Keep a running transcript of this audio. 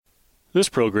This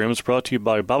program is brought to you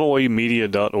by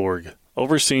BibleWayMedia.org,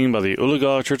 overseen by the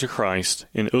Oologah Church of Christ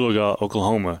in Oologah,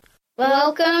 Oklahoma.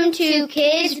 Welcome to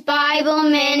Kids Bible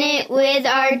Minute with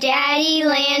our daddy,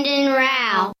 Landon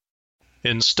Rao.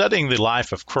 In studying the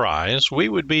life of Christ, we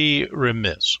would be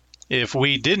remiss if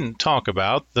we didn't talk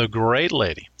about the great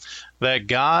lady that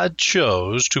God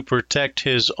chose to protect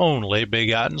His only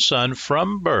begotten Son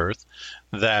from birth,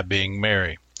 that being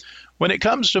Mary. When it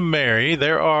comes to Mary,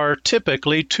 there are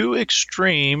typically two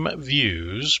extreme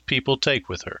views people take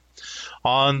with her.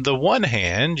 On the one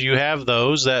hand, you have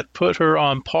those that put her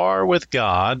on par with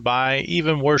God by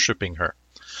even worshiping her.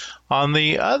 On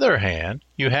the other hand,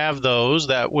 you have those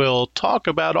that will talk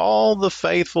about all the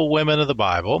faithful women of the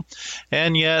Bible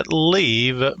and yet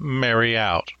leave Mary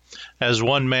out. As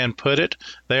one man put it,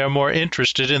 they are more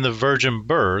interested in the virgin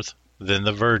birth than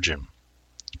the virgin.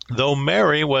 Though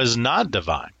Mary was not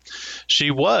divine, she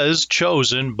was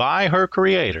chosen by her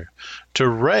Creator to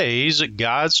raise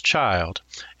God's child,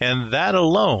 and that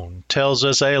alone tells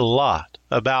us a lot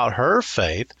about her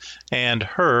faith and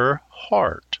her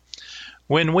heart.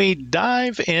 When we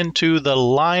dive into the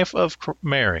life of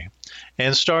Mary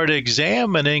and start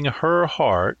examining her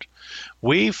heart,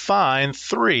 we find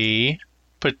three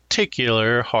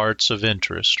particular hearts of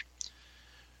interest.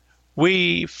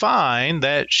 We find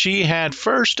that she had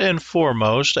first and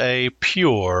foremost a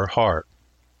pure heart.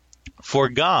 For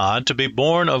God to be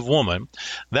born of woman,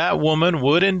 that woman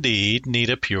would indeed need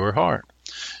a pure heart.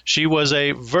 She was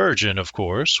a virgin, of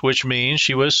course, which means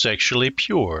she was sexually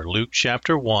pure. Luke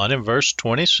chapter 1 and verse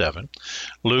 27,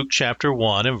 Luke chapter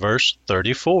 1 and verse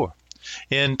 34.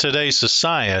 In today's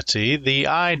society, the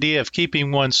idea of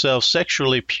keeping oneself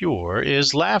sexually pure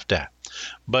is laughed at,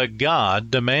 but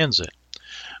God demands it.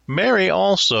 Mary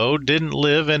also didn't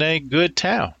live in a good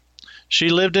town. She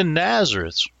lived in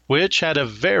Nazareth, which had a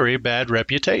very bad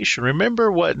reputation.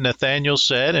 Remember what Nathanael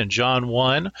said in John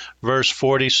 1, verse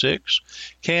 46?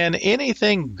 Can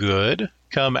anything good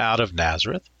come out of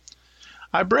Nazareth?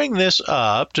 I bring this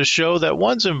up to show that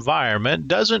one's environment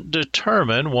doesn't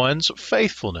determine one's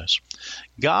faithfulness.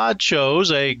 God chose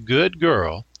a good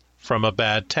girl from a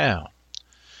bad town.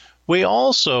 We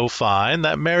also find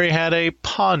that Mary had a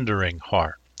pondering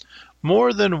heart.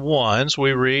 More than once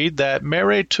we read that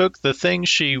Mary took the things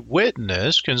she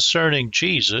witnessed concerning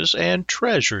Jesus and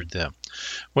treasured them.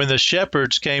 When the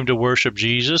shepherds came to worship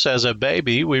Jesus as a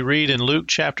baby, we read in Luke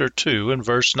chapter 2 and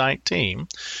verse 19,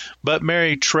 "But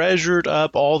Mary treasured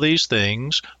up all these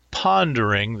things,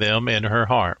 pondering them in her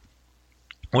heart."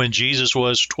 When Jesus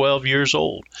was 12 years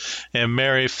old and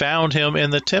Mary found him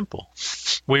in the temple,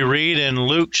 we read in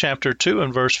Luke chapter 2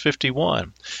 and verse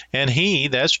 51, "And he,"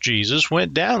 that's Jesus,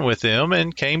 "went down with them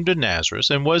and came to Nazareth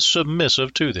and was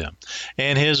submissive to them.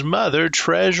 And his mother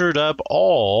treasured up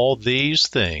all these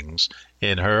things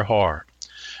in her heart."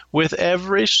 With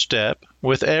every step,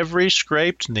 with every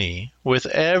scraped knee, with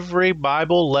every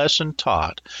Bible lesson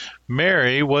taught,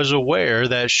 Mary was aware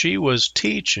that she was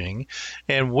teaching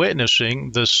and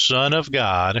witnessing the Son of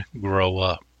God grow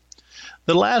up.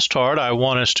 The last heart I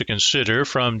want us to consider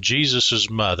from Jesus'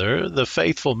 mother, the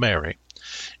faithful Mary,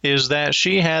 is that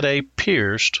she had a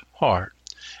pierced heart.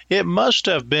 It must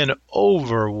have been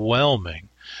overwhelming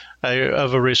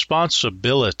of a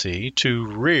responsibility to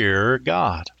rear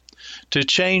God, to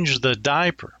change the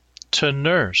diaper, to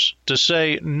nurse, to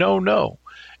say no, no,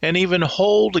 and even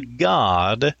hold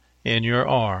God in your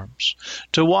arms,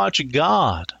 to watch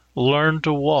God learn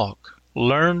to walk,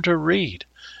 learn to read,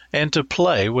 and to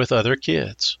play with other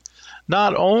kids.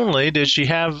 Not only did she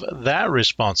have that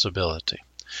responsibility,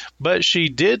 but she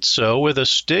did so with a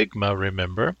stigma,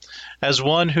 remember, as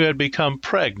one who had become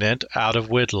pregnant out of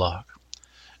wedlock.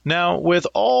 Now, with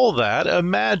all that,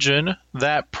 imagine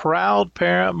that proud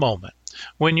parent moment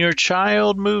when your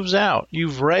child moves out.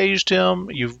 You've raised him,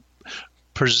 you've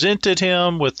presented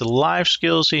him with the life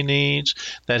skills he needs,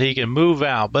 that he can move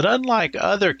out. But unlike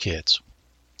other kids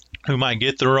who might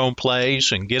get their own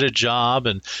place and get a job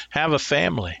and have a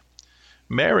family,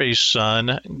 Mary's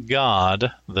son,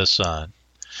 God the Son,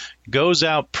 goes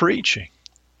out preaching,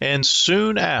 and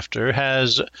soon after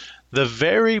has the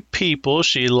very people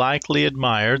she likely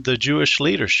admired, the Jewish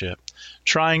leadership,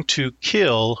 trying to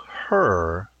kill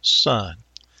her son.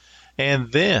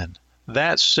 And then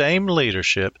that same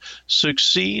leadership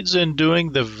succeeds in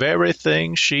doing the very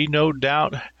thing she no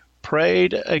doubt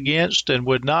prayed against and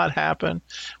would not happen.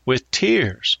 With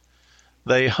tears,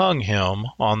 they hung him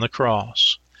on the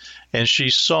cross, and she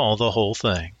saw the whole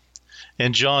thing.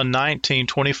 In John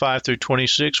 19:25 through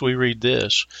 26, we read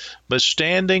this, "But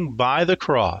standing by the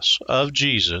cross of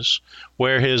Jesus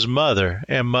were his mother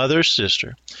and mother's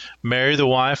sister, Mary the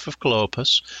wife of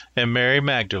Clopas, and Mary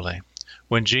Magdalene.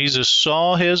 When Jesus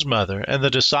saw his mother and the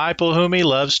disciple whom he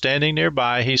loved standing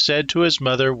nearby, he said to his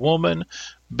mother, "Woman,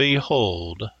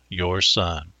 behold your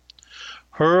son."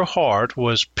 Her heart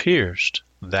was pierced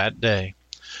that day,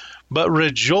 but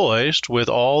rejoiced with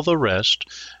all the rest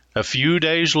a few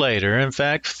days later, in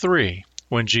fact 3,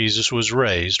 when Jesus was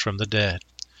raised from the dead.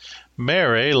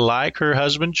 Mary, like her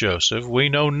husband Joseph, we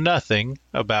know nothing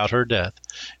about her death.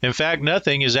 In fact,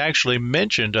 nothing is actually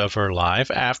mentioned of her life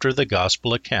after the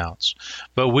gospel accounts.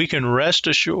 But we can rest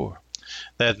assured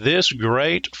that this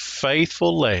great,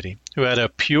 faithful lady, who had a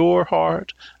pure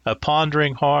heart, a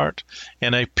pondering heart,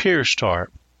 and a pierced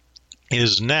heart,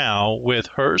 is now with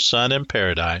her Son in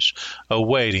paradise,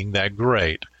 awaiting that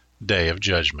great day of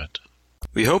judgment.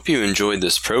 We hope you enjoyed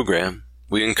this program.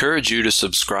 We encourage you to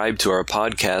subscribe to our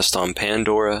podcast on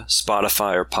Pandora,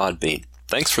 Spotify, or Podbean.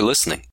 Thanks for listening.